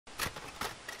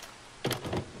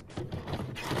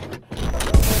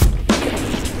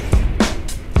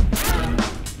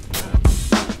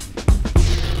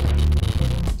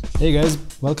Hey guys,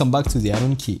 welcome back to the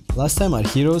Iron Key. Last time our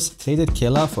heroes traded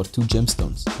Kela for 2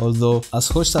 gemstones, although as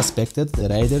Horde suspected, the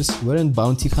raiders weren't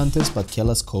bounty hunters but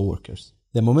Kela's co-workers.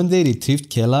 The moment they retrieved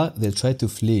Kela, they tried to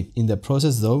flee. In the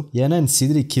process though, Yenna and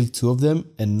Sidri killed 2 of them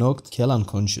and knocked Kela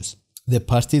unconscious. The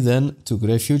party then took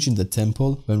refuge in the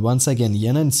temple when once again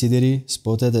Yenna and Sidri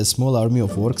spotted a small army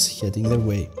of orcs heading their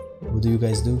way. What do you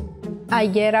guys do? I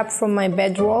get up from my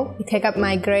bedroll, I take up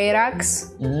my great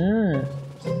axe.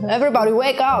 Everybody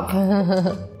wake up!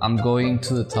 I'm going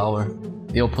to the tower,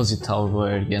 the opposite tower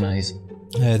where Yenna is.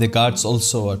 The guards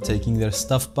also are taking their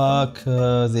stuff back,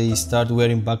 they start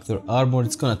wearing back their armor.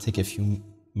 It's gonna take a few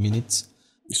minutes.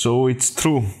 So it's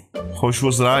true, Hosh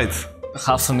was right.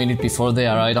 Half a minute before they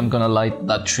arrive, I'm gonna light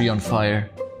that tree on fire.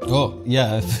 Oh,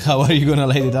 yeah, how are you gonna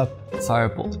light it up?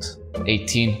 Firebolt.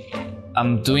 18.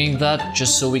 I'm doing that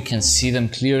just so we can see them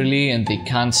clearly and they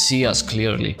can't see us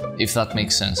clearly, if that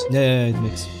makes sense. Yeah, it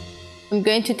makes. I'm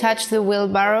going to touch the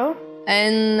wheelbarrow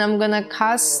and I'm gonna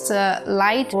cast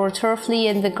light for Turfly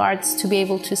and the guards to be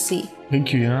able to see.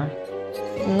 Thank you, yeah.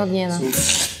 Not Yenna.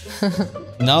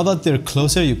 Now that they're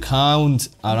closer, you count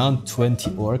around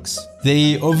 20 orcs.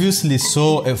 They obviously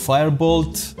saw a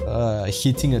firebolt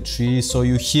hitting a tree, so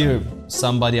you hear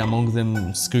somebody among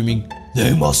them screaming,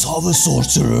 "They must have a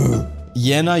sorcerer!"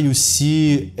 Yenna, you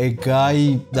see a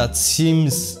guy that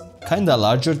seems kinda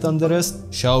larger than the rest,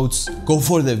 shouts, "Go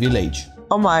for the village."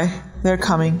 Oh my, they're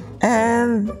coming.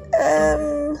 And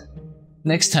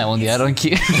Next time on the Iron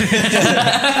Key.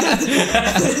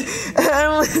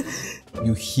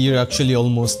 You hear actually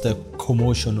almost a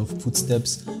commotion of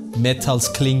footsteps, metals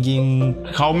clinging.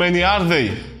 How many are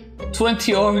they?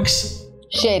 20 orcs.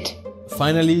 Shit.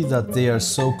 Finally, that they are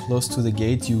so close to the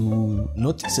gate, you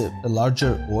notice a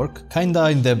larger orc, kinda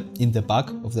in the back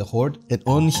of the horde. And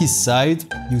on his side,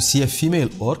 you see a female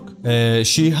orc.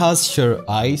 She has her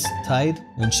eyes tied,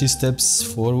 and she steps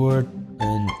forward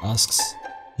and asks,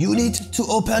 "You need to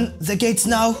open the gates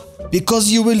now,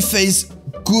 because you will face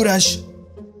Gurash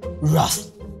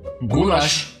wrath."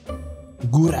 Gurash?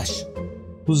 Gurash.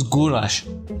 Who's Gurash?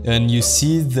 And you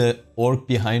see the orc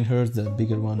behind her, the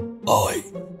bigger one. Oi.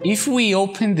 If we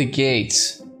open the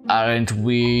gates, aren't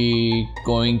we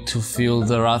going to feel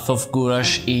the wrath of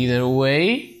Gurash either way?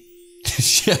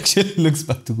 She actually looks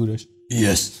back to Gurash.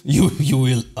 Yes, you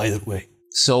will either way.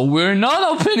 So we're not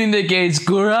opening the gates,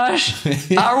 Gurash?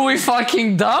 Are we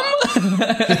fucking dumb?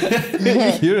 You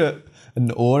hear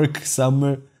an orc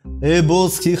somewhere. Hey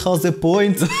boss, he has a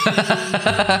point.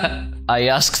 I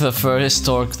ask the first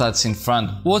orc that's in front,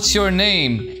 "What's your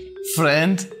name,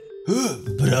 friend?"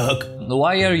 Brag.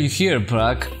 Why are you here,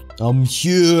 Brak? I'm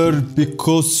here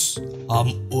because I'm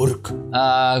orc.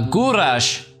 Gurash,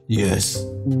 Yes.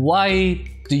 why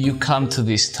do you come to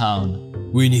this town?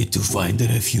 We need to find a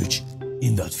refuge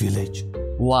in that village.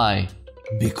 Why?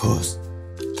 Because...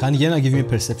 Can Yenna give me a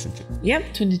perception check? yep,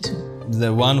 22.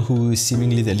 The one who is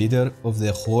seemingly the leader of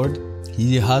the horde,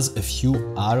 he has a few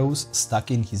arrows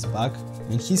stuck in his back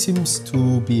and he seems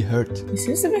to be hurt. He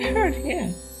seems to be hurt, yeah.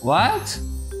 What?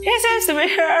 He seems to be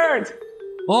hurt!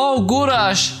 Oh,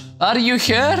 Gurash, are you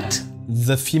hurt?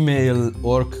 The female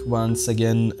orc once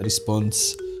again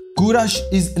responds, "Gurash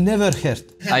is never hurt."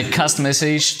 I cast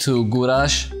message to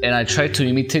Gurash and I try to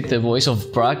imitate the voice of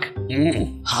Brak.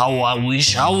 How I wish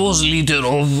I was leader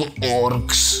of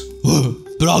orcs.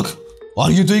 Brag,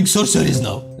 are you doing sorceries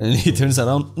now? And he turns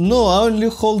around, "No, I only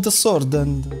hold the sword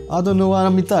and I don't know why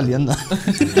I'm Italian."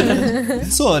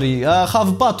 Sorry, I have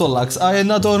battle axe, I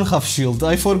don't have shield,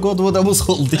 I forgot what I was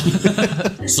holding.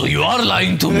 So you are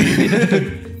lying to me.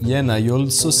 Yenna, you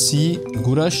also see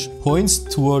Gurash points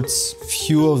towards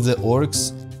few of the orcs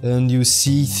and you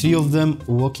see 3 of them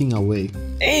walking away.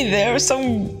 Hey, there are some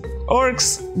orcs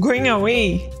going away.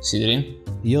 Sidrin,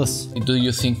 Yes, do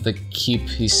you think the keep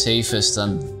is safest than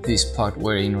this part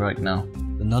we're in right now?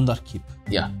 the Nandar keep.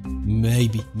 Yeah.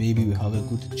 Maybe we have a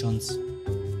good chance.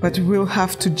 But we'll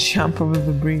have to jump over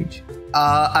the bridge.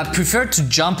 I prefer to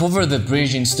jump over the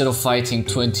bridge instead of fighting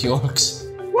 20 orcs.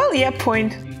 Well, yeah,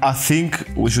 point. I think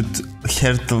we should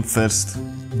hurt them first.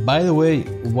 By the way,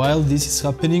 while this is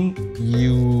happening,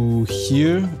 you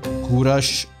hear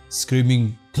Gurash screaming,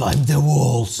 "Climb the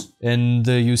walls!" And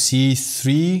you see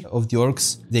 3 of the orcs,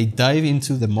 they dive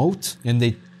into the moat and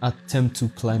they attempt to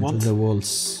climb to the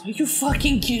walls. Are you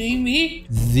fucking kidding me?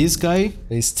 This guy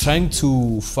is trying to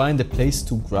find a place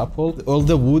to grapple. All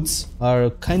the woods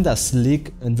are kinda slick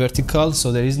and vertical,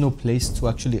 so there is no place to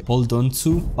actually hold on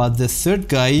to. But the third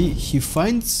guy, he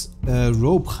finds a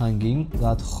rope hanging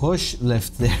that Hosh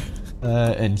left there.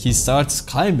 And he starts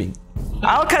climbing.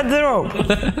 I'll cut the rope.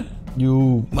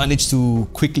 You manage to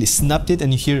quickly snap it and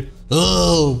you hear,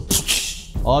 "Oh!"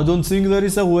 I don't think there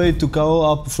is a way to go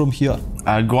up from here.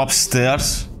 I go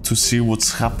upstairs to see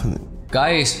what's happening.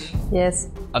 Guys, Yes.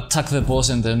 attack the boss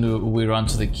and then we run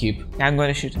to the keep. I'm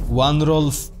gonna shoot. One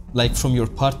roll like from your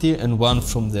party and one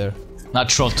from there.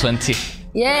 Natural 20.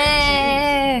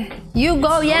 Yeah! You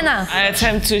go, Yena! I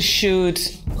attempt to shoot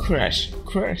Gurash.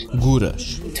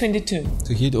 Gurash. 22.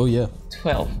 To hit, oh yeah.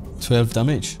 12. 12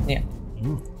 damage. Yeah.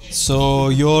 So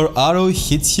your arrow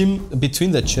hits him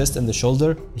between the chest and the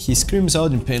shoulder. He screams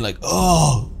out in pain like,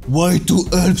 "Oh, why do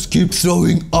elves keep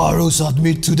throwing arrows at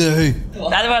me today?"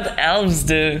 That's what elves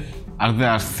do. Are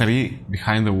there 3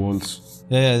 behind the walls?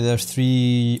 Yeah, there are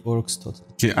 3 orcs total.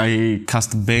 Okay, I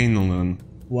cast Bane on them.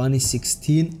 One is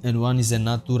 16 and one is a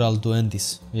natural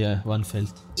 20s. Yeah, one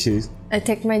failed. Okay. I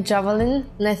take my javelin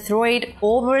and I throw it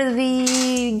over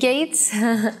the gates.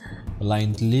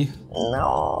 Blindly.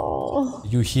 No.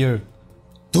 You hear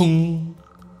dung.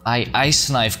 I ice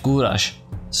knife Gurash.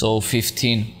 So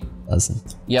 15.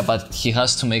 Doesn't. Yeah, but he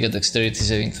has to make a dexterity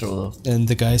saving throw though. And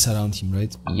the guys around him,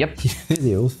 right? Yep.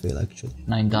 They all fail actually.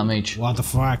 9 damage. What the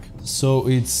fuck? So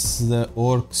it's the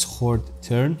orcs horde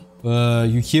turn.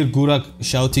 You hear Gurak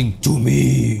shouting, "To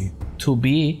me! To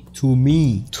be. To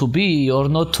me!" To be or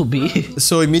not to be.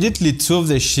 So immediately 2 of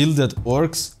the shielded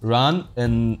orcs run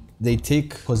and they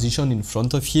take position in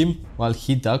front of him while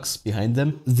he ducks behind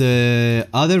them. The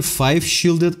other 5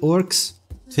 shielded orcs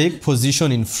take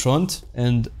position in front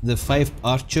and the 5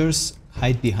 archers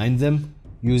hide behind them,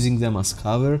 using them as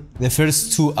cover. The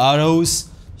first 2 arrows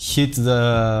hit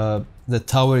the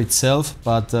tower itself,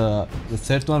 but the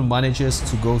third one manages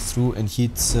to go through and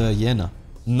hit Yena.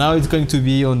 Now it's going to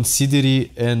be on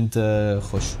Sidiri and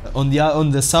Hosh.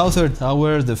 On the southern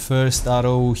tower, the first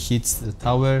arrow hits the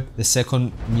tower, the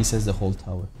second misses the whole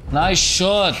tower. Nice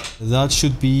shot. That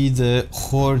should be the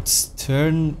horde's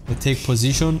turn. They take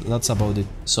position, that's about it.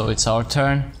 So it's our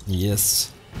turn.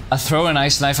 Yes. I throw an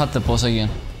ice knife at the boss again.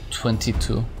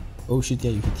 22. Oh shit,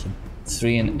 yeah, you hit him.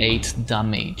 3 and 8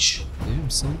 damage. Damn,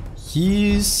 son.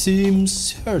 He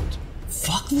seems hurt.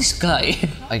 Fuck this guy.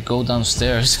 I go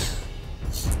downstairs.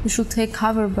 You should take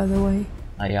cover, by the way.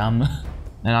 I am.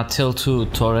 And I tell to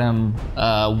Torem,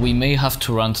 we may have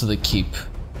to run to the keep.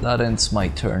 That ends my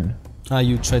turn. Ah,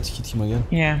 you tried to hit him again?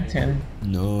 Yeah, 10.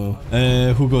 No.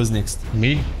 Who goes next?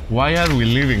 Me? Why are we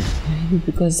leaving?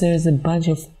 Because there's a bunch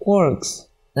of orcs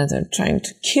that are trying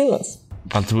to kill us.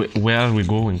 But where are we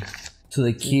going? To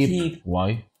the keep.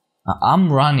 Why?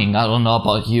 I'm running. I don't know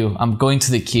about you. I'm going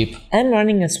to the keep. I'm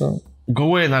running as well. Go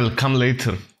away and I'll come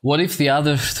later. What if the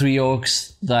other 3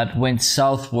 orcs that went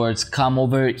southwards come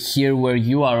over here where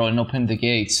you are and open the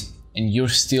gates, and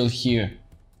you're still here?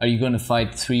 Are you gonna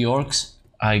fight 3 orcs?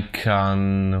 I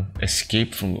can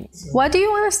escape from them. Why do you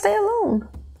want to stay alone?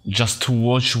 Just to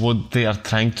watch what they are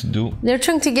trying to do. They're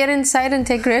trying to get inside and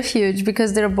take refuge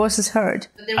because their boss is hurt.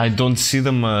 I don't see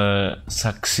them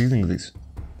succeeding this.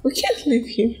 We can't live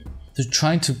here. They're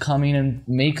trying to come in and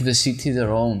make the city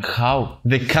their own. How?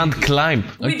 They can't climb.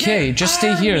 Okay, just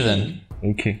stay here then.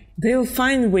 Okay. They'll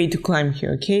find a way to climb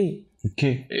here, okay?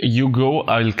 Okay. You go,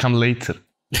 I'll come later.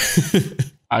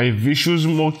 I vicious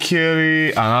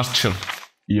mockery, an archer.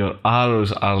 Your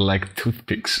arrows are like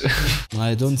toothpicks.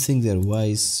 I don't think they're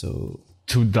wise, so...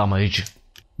 2 damage.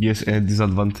 Yes, and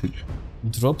disadvantage.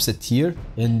 Drops a tear,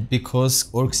 and because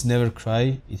orcs never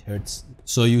cry, it hurts.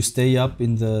 So you stay up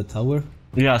in the tower?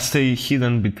 Yeah, stay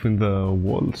hidden between the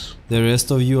walls. The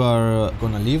rest of you are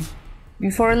gonna leave?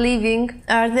 Before leaving,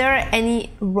 are there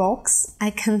any rocks I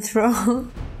can throw?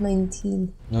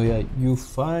 19. Oh yeah, you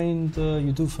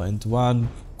do find one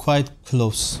quite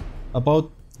close.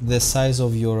 About the size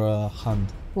of your hand.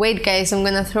 Wait guys, I'm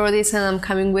gonna throw this and I'm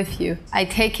coming with you. I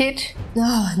take it.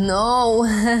 Oh no.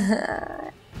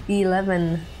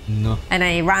 11. No. And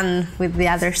I run with the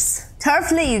others.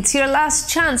 Turfly, it's your last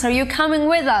chance. Are you coming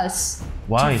with us?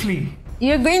 Why?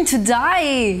 You're going to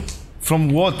die. From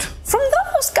what? From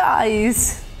those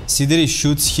guys. Sidiri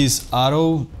shoots his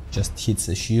arrow, just hits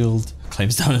the shield,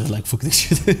 climbs down and like, fuck this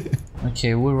shit.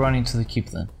 Okay, we're running to the keep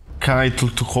then. Can I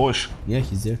talk to Hosh? Yeah,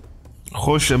 he's there.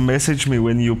 Hosh, message me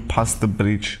when you pass the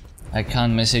bridge. I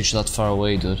can't message that far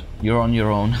away, dude. You're on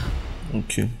your own.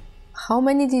 Okay. How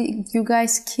many did you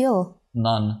guys kill?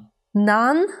 None.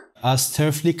 None? As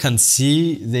Turfly can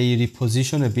see, they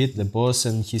reposition a bit. The boss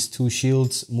and his 2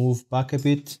 shields move back a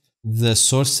bit. The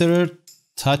sorcerer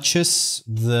touches.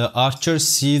 The archers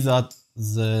see that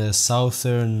the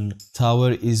southern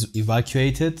tower is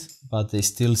evacuated, but they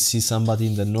still see somebody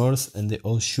in the north and they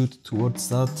all shoot towards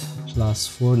that.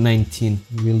 +4, 19.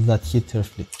 Will that hit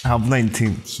Turfly? I have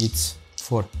 19. Hits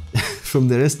 4. From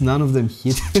the rest, none of them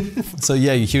hit. So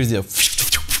yeah, you hear the...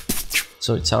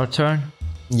 So it's our turn?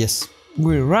 Yes.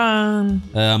 We run.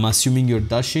 I'm assuming you're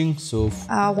dashing, so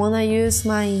I wanna use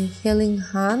my healing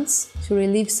hands to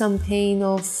relieve some pain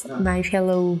of my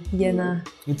fellow Yena.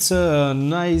 it's a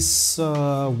nice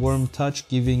warm touch,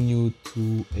 giving you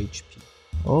 2 HP.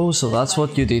 Oh, so that's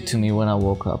what you did to me when I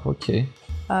woke up. Okay.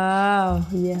 Oh,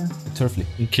 yeah. Turfly,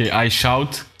 Okay, I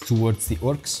shout. towards the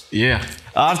orcs. Yeah.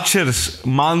 Archers,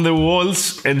 man the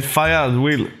walls and fire at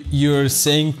will. You're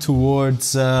saying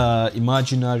towards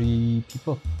imaginary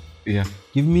people. Yeah.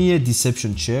 Give me a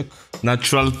deception check.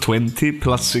 Natural 20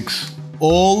 plus 6.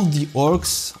 All the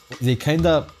orcs, they kind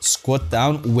of squat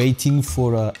down, waiting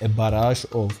for a barrage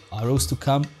of arrows to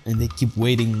come, and they keep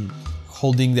waiting,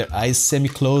 holding their eyes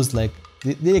semi-closed, like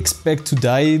they expect to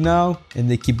die now, and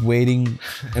they keep waiting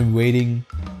and waiting.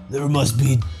 There must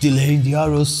be delay in the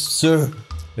arrows, sir.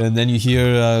 And then you hear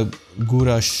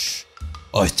Gurash,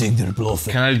 I think they're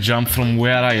bluffing. Can I jump from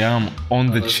where I am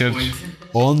on the church?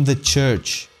 On the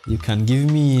church. You can give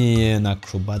me an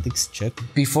acrobatics check.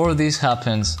 Before this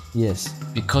happens, Yes.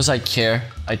 because I care,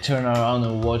 I turn around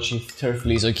and watch if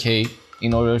Turfly is okay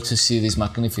in order to see this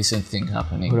magnificent thing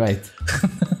happening. Right.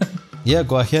 Yeah,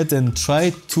 go ahead and try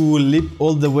to leap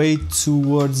all the way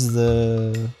towards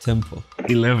the temple.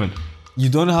 11. You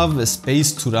don't have a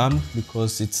space to run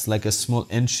because it's like a small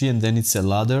entry and then it's a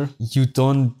ladder. You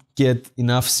don't get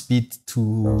enough speed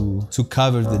to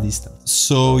cover the distance.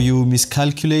 So you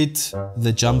miscalculate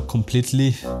the jump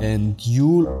completely and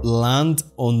you land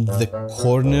on the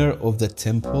corner of the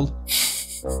temple,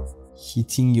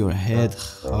 hitting your head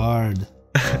hard.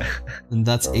 And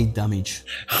that's 8 damage.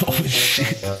 Oh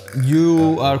shit.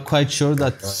 You are quite sure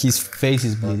that his face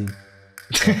is bleeding.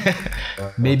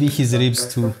 Maybe his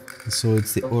ribs too. So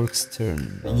it's the orc's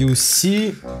turn. You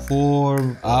see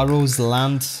 4 arrows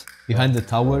land behind the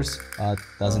towers, but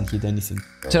doesn't hit anything.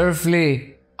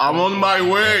 Turfly, I'm on my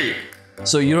way.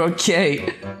 so you're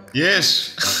okay.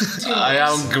 Yes. I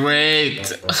am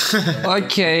great.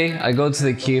 Okay, I go to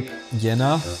the keep.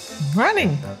 Yena,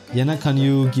 Running. Yena, can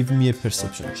you give me a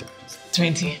perception check, please?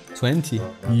 20. 20.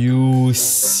 You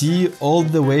see all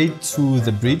the way to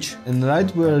the bridge, and right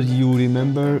where you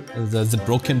remember the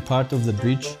broken part of the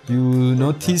bridge, you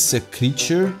notice a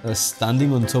creature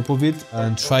standing on top of it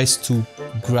and tries to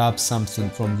grab something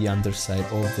from the underside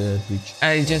of the bridge.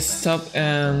 I just stop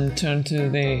and turn to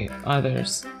the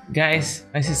others. Guys,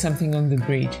 I see something on the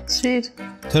bridge. Sweet.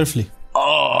 Turfly,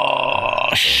 Oh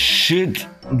shit.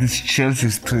 This church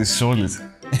is pretty solid.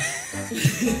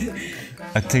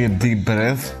 I take a deep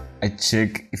breath. I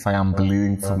check if I am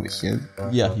bleeding from the head.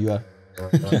 yeah, you are.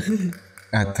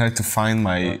 I try to find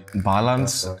my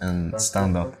balance and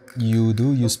stand up. You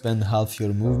do, you spend half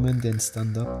your movement, then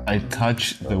stand up. I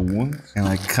touch the wound and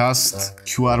I cast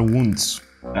Cure Wounds.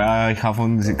 I have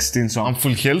only 16, so I'm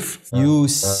full health. You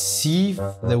see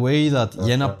the way that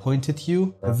Yena pointed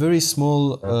you, a very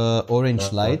small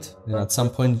orange light, and at some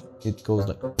point it goes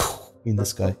like poof in the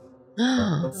sky.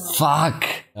 Fuck!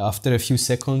 After a few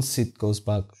seconds, it goes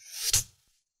back.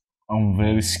 I'm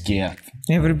very scared.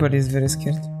 Everybody is very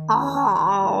scared.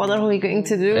 Oh, what are we going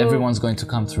to do? Everyone's going to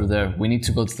come through there. We need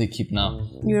to go to the keep now.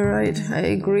 You're right, I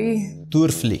agree.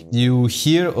 Turfly, you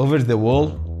hear over the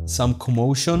wall some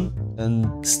commotion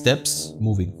and steps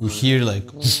moving. You hear like,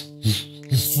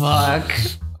 Fuck!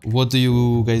 what do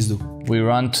you guys do? We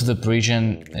run to the bridge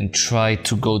and try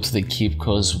to go to the keep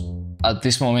because at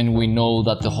this moment we know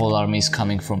that the whole army is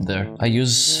coming from there. I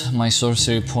use my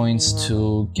sorcery points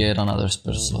to get another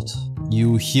spell slot.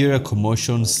 You hear a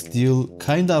commotion still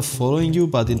kind of following you,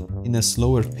 but in a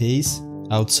slower pace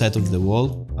outside of the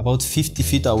wall, about 50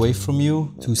 feet away from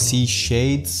you, to see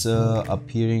shades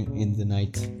appearing in the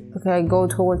night. Okay, I go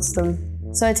towards them.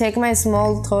 So I take my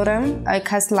small totem, I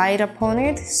cast light upon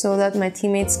it so that my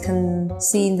teammates can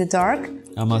see in the dark.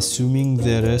 I'm assuming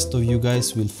the rest of you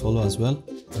guys will follow as well.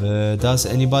 Does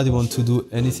anybody want to do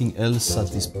anything else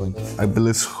at this point? I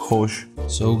believe Hosh.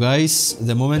 So guys,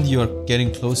 the moment you are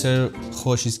getting closer,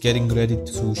 Hosh is getting ready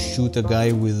to shoot a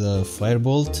guy with a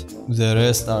firebolt. The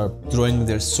rest are drawing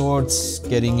their swords,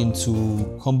 getting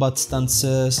into combat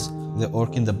stances. The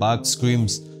orc in the back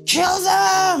screams, "Kill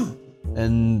them!"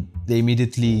 And they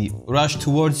immediately rush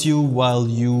towards you while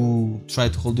you try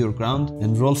to hold your ground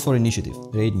and roll for initiative.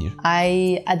 Raidnir.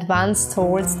 I advance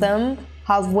towards them.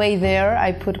 Halfway there,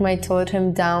 I put my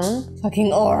totem down.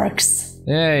 Fucking orcs.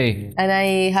 Hey! And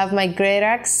I have my great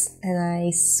axe and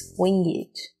I swing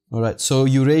it. Alright, so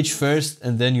you rage first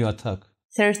and then you attack.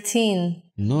 13.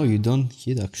 No, you don't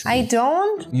hit actually. I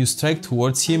don't? You strike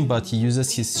towards him, but he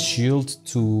uses his shield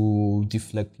to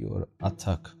deflect your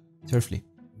attack. Turfly.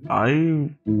 I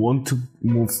want to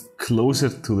move closer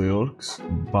to the orcs,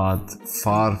 but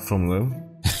far from them.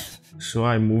 So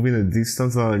I move in a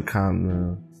distance that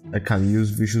I can use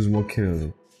vicious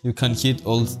mockery. You can hit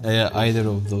all either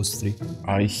of those three.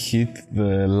 I hit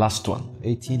the last one.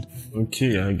 18.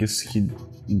 Okay, I guess he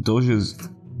dodges.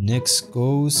 Next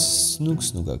goes Snook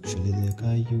actually, the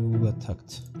guy you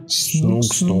attacked.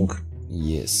 Snook.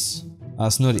 Yes.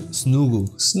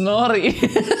 Snooguk. Snorri.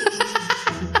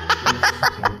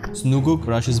 Snooguk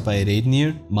rushes by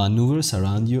Raidnir, maneuvers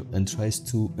around you and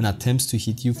attempts to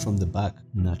hit you from the back.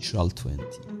 Natural 20.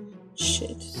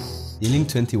 Shit. Dealing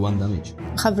 21 damage.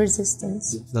 Have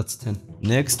resistance. That's 10.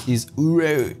 Next is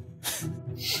Ure.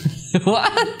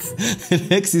 What?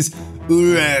 Next is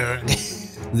Ure.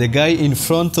 The guy in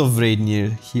front of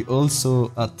Raidnir, he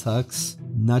also attacks.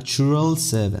 Natural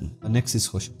 7. Next is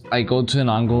Hosh. I go to an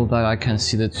angle that I can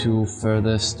see the two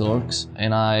furthest orcs,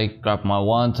 and I grab my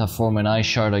wand, I form an ice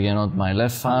shard again on my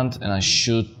left hand, and I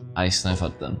shoot ice knife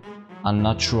at them. A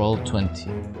natural 20.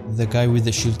 The guy with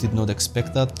the shield did not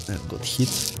expect that and got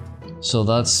hit. So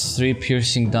that's 3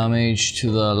 piercing damage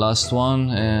to the last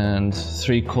one and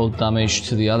 3 cold damage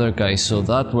to the other guy, so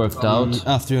that worked out.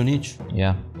 3 on each.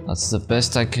 Yeah, that's the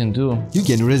best I can do. You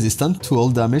gain resistance to all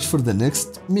damage for the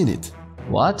next minute.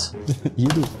 What? You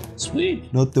do.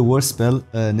 Sweet. Not the worst spell.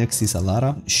 Next is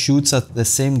Alara. Shoots at the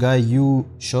same guy you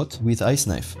shot with ice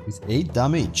knife with 8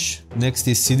 damage. Next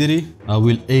is Sideri. I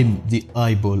will aim the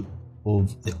eyeball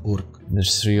of the orc.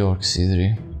 There's 3 orcs,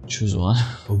 Idri. Choose one.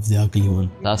 Of the ugly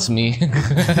one. That's me.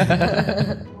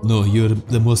 No, you're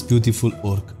the most beautiful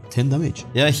orc. 10 damage.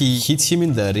 Yeah, he hits him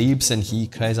in the ribs and he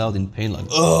cries out in pain like,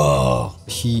 oh!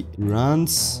 He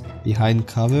runs behind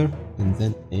cover and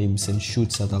then aims and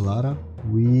shoots at Alara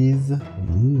with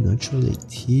natural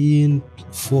 18,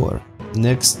 4.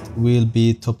 Next will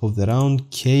be top of the round,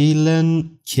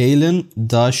 Kalen. Kalen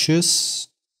dashes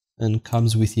and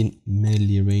comes within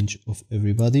melee range of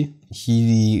everybody.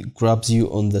 He grabs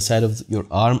you on the side of your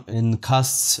arm and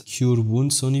casts Cure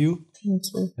Wounds on you. Thank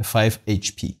you. 5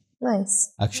 HP.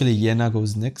 Nice. Actually, Yena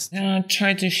goes next.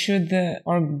 Try to shoot the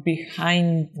orc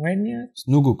behind Vernia.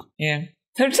 Snooguk. Yeah.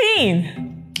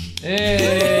 13!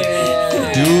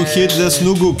 You hit the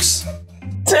Snooguks.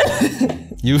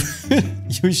 you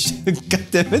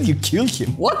goddammit, you killed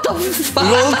him. What the fuck?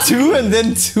 Roll 2 and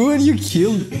then 2 and you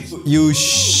kill. You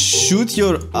shoot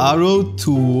your arrow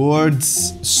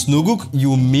towards Snooguk,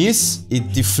 you miss,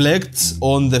 it deflects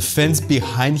on the fence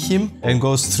behind him and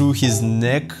goes through his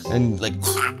neck and like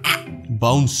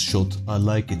bounce shot. I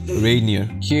like it. Rainier.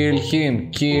 Kill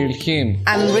him, kill him.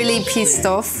 I'm really pissed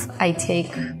off. I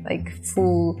take like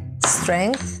full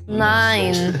strength.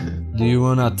 9. Do you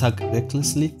wanna attack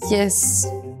recklessly? Yes.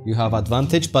 You have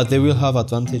advantage, but they will have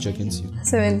advantage against you.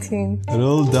 17.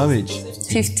 Roll damage.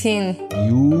 15.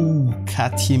 You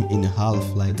cut him in half,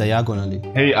 like diagonally.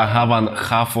 Hey, I have an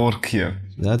half orc here.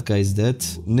 That guy's dead.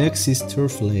 Next is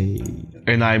Turflay.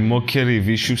 And I mockery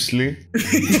viciously.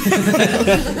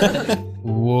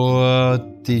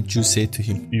 What did you say to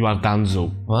him? You are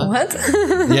Danzo. What?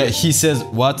 Yeah, he says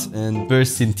what and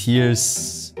bursts in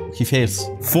tears. He fails.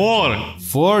 4!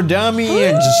 4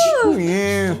 damage!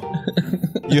 Yeah.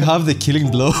 You have the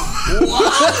killing blow.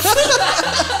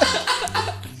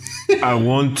 I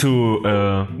want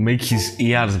to make his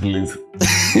ears bleed.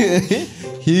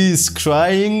 He is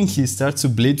crying, he starts to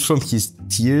bleed from his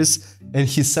tears, and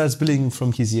he starts bleeding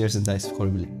from his ears and dies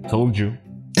horribly. Told you.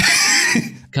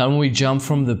 Can we jump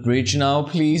from the bridge now,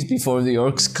 please, before the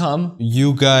orcs come?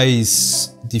 You guys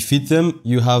defeat them.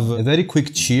 You have a very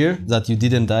quick cheer that you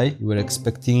didn't die. You were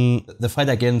expecting the fight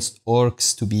against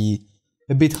orcs to be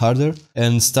a bit harder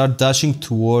and start dashing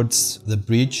towards the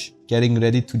bridge, getting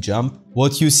ready to jump.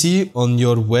 What you see on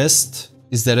your west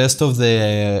is the rest of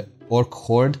the orc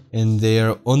horde, and they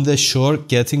are on the shore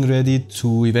getting ready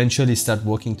to eventually start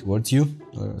walking towards you,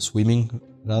 or swimming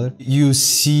rather. You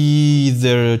see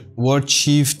their war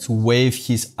chief to wave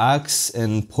his axe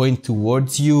and point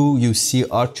towards you. You see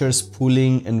archers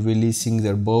pulling and releasing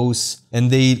their bows,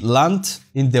 and they land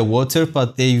in the water,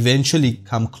 but they eventually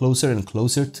come closer and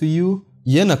closer to you.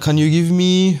 Yena, can you give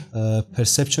me a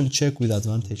perception check with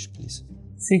advantage, please?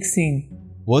 16.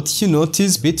 What you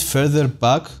notice a bit further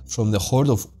back from the horde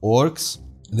of orcs,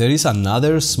 there is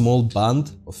another small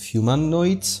band of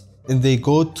humanoids, and they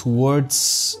go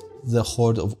towards the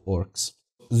horde of orcs.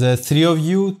 The three of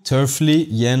you, Turfly,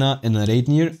 Yena, and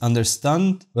Raidnir,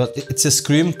 understand, well, it's a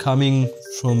scream coming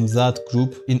from that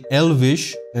group in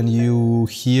Elvish, and you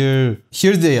hear,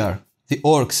 here they are, the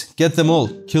orcs, get them all,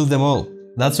 kill them all.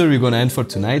 That's where we're gonna end for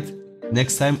tonight.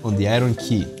 Next time on the Iron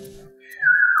Key.